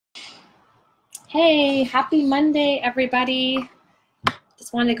Hey, happy Monday, everybody.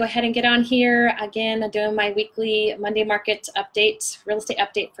 Just wanted to go ahead and get on here. Again, I'm doing my weekly Monday market update, real estate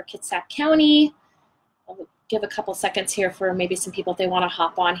update for Kitsap County. I'll give a couple seconds here for maybe some people if they want to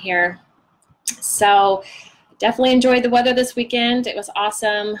hop on here. So definitely enjoyed the weather this weekend. It was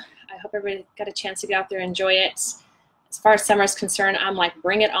awesome. I hope everybody got a chance to get out there and enjoy it. As far as summer is concerned, I'm like,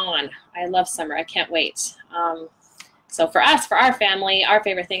 bring it on. I love summer. I can't wait. So for us, for our family, our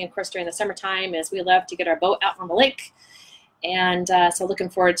favorite thing, of course, during the summertime is we love to get our boat out on the lake. And so looking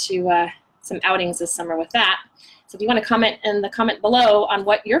forward to some outings this summer with that. So if you want to comment in the comment below on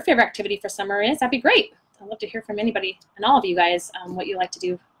what your favorite activity for summer is, that'd be great. I'd love to hear from anybody and all of you guys what you like to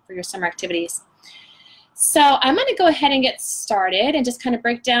do for your summer activities. So I'm going to go ahead and get started and just kind of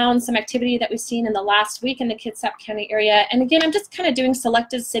break down some activity that we've seen in the last week in the Kitsap County area. And again, I'm just kind of doing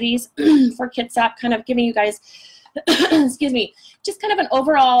selected cities for Kitsap, kind of giving you guys excuse me, just kind of an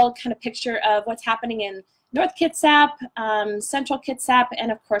overall kind of picture of what's happening in North Kitsap, Central Kitsap,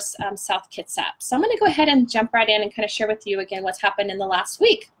 and of course South Kitsap. So I'm going to go ahead and jump right in and kind of share with you again what's happened in the last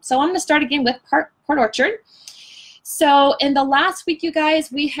week. So I'm going to start again with Port Orchard. So in the last week, you guys,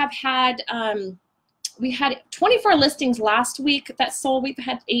 we had 24 listings last week that sold. We've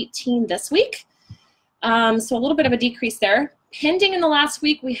had 18 this week. So a little bit of a decrease there. Pending in the last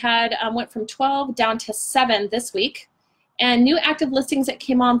week, we had went from 12 down to 7 this week. And new active listings that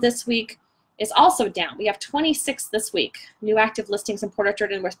came on this week is also down. We have 26 this week, new active listings in Port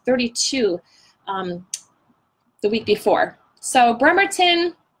Orchard, and we're 32 the week before. So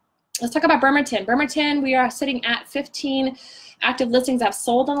Bremerton, let's talk about Bremerton. Bremerton, we are sitting at 15 active listings that have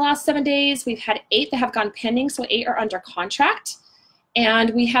sold in the last 7 days. We've had 8 that have gone pending, so 8 are under contract. And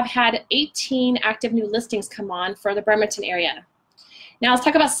we have had 18 active new listings come on for the Bremerton area. Now let's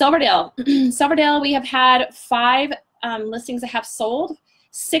talk about Silverdale. Silverdale, we have had 5 listings that have sold,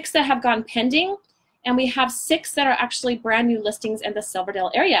 6 that have gone pending, and we have 6 that are actually brand new listings in the Silverdale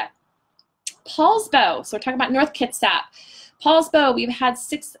area. Poulsbo, so we're talking about North Kitsap. Poulsbo, we've had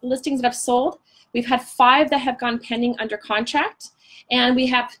 6 listings that have sold. We've had 5 that have gone pending under contract. And we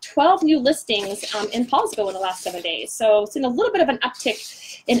have 12 new listings in Poulsbo in the last 7 days. So it's in a little bit of an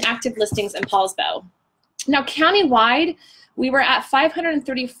uptick in active listings in Poulsbo. Now, countywide, we were at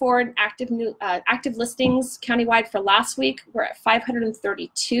 534 active listings countywide for last week. We're at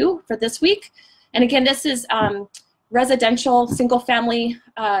 532 for this week. And again, this is residential, single-family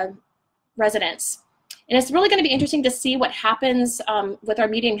residents. And it's really going to be interesting to see what happens with our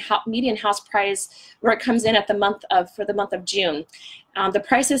median house price where it comes in at for the month of June. The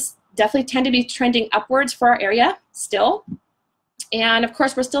prices definitely tend to be trending upwards for our area still. And of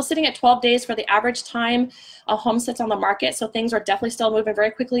course, we're still sitting at 12 days for the average time a home sits on the market. So things are definitely still moving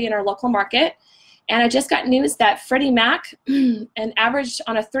very quickly in our local market. And I just got news that Freddie Mac, an average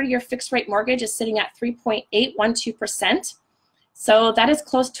on a 30-year fixed rate mortgage, is sitting at 3.812%. So that is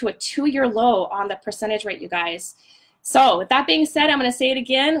close to a 2-year low on the percentage rate, you guys. So with that being said, I'm going to say it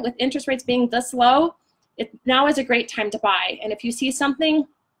again. With interest rates being this low, now is a great time to buy. And if you see something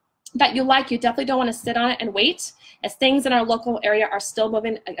that you like, you definitely don't want to sit on it and wait, as things in our local area are still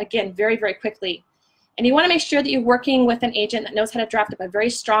moving, again, very, very quickly. And you want to make sure that you're working with an agent that knows how to draft up a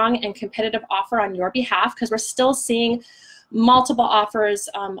very strong and competitive offer on your behalf, because we're still seeing multiple offers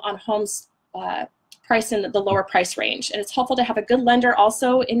on homes price in the lower price range. And it's helpful to have a good lender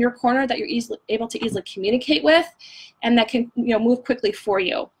also in your corner that you're able to easily communicate with and that can move quickly for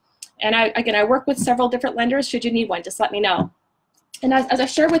you. And I work with several different lenders. Should you need one, just let me know. And as I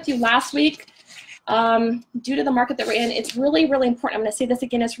shared with you last week, due to the market that we're in, it's really, really important. I'm going to say this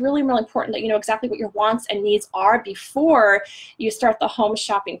again. It's really, really important that you know exactly what your wants and needs are before you start the home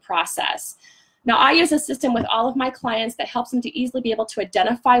shopping process. Now, I use a system with all of my clients that helps them to easily be able to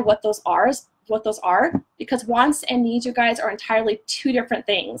identify what those are, because wants and needs, you guys, are entirely 2 different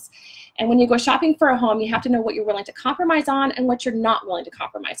things. And when you go shopping for a home, you have to know what you're willing to compromise on and what you're not willing to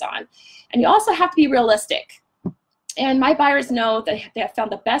compromise on. And you also have to be realistic. And my buyers know that they have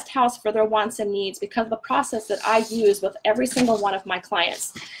found the best house for their wants and needs because of the process that I use with every single one of my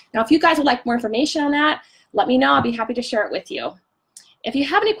clients. Now, if you guys would like more information on that, let me know. I'll be happy to share it with you. If you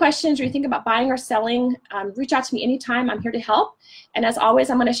have any questions or you think about buying or selling, reach out to me anytime. I'm here to help. And as always,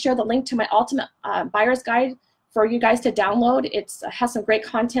 I'm going to share the link to my Ultimate Buyer's Guide for you guys to download. It has some great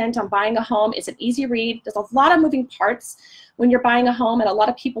content on buying a home. It's an easy read. There's a lot of moving parts when you're buying a home and a lot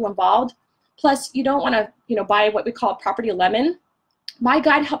of people involved. Plus, you don't want to buy what we call a property lemon. My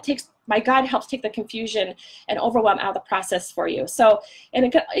guide helps take the confusion and overwhelm out of the process for you. So,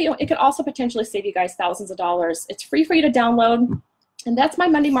 and it could also potentially save you guys thousands of dollars. It's free for you to download. And that's my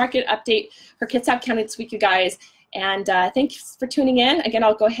Monday market update for Kitsap County this week, you guys. And thanks for tuning in. Again,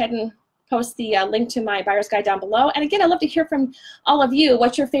 I'll go ahead and post the link to my buyer's guide down below. And again, I'd love to hear from all of you.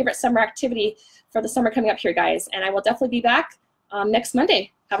 What's your favorite summer activity for the summer coming up here, guys? And I will definitely be back next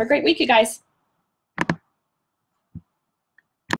Monday. Have a great week, you guys.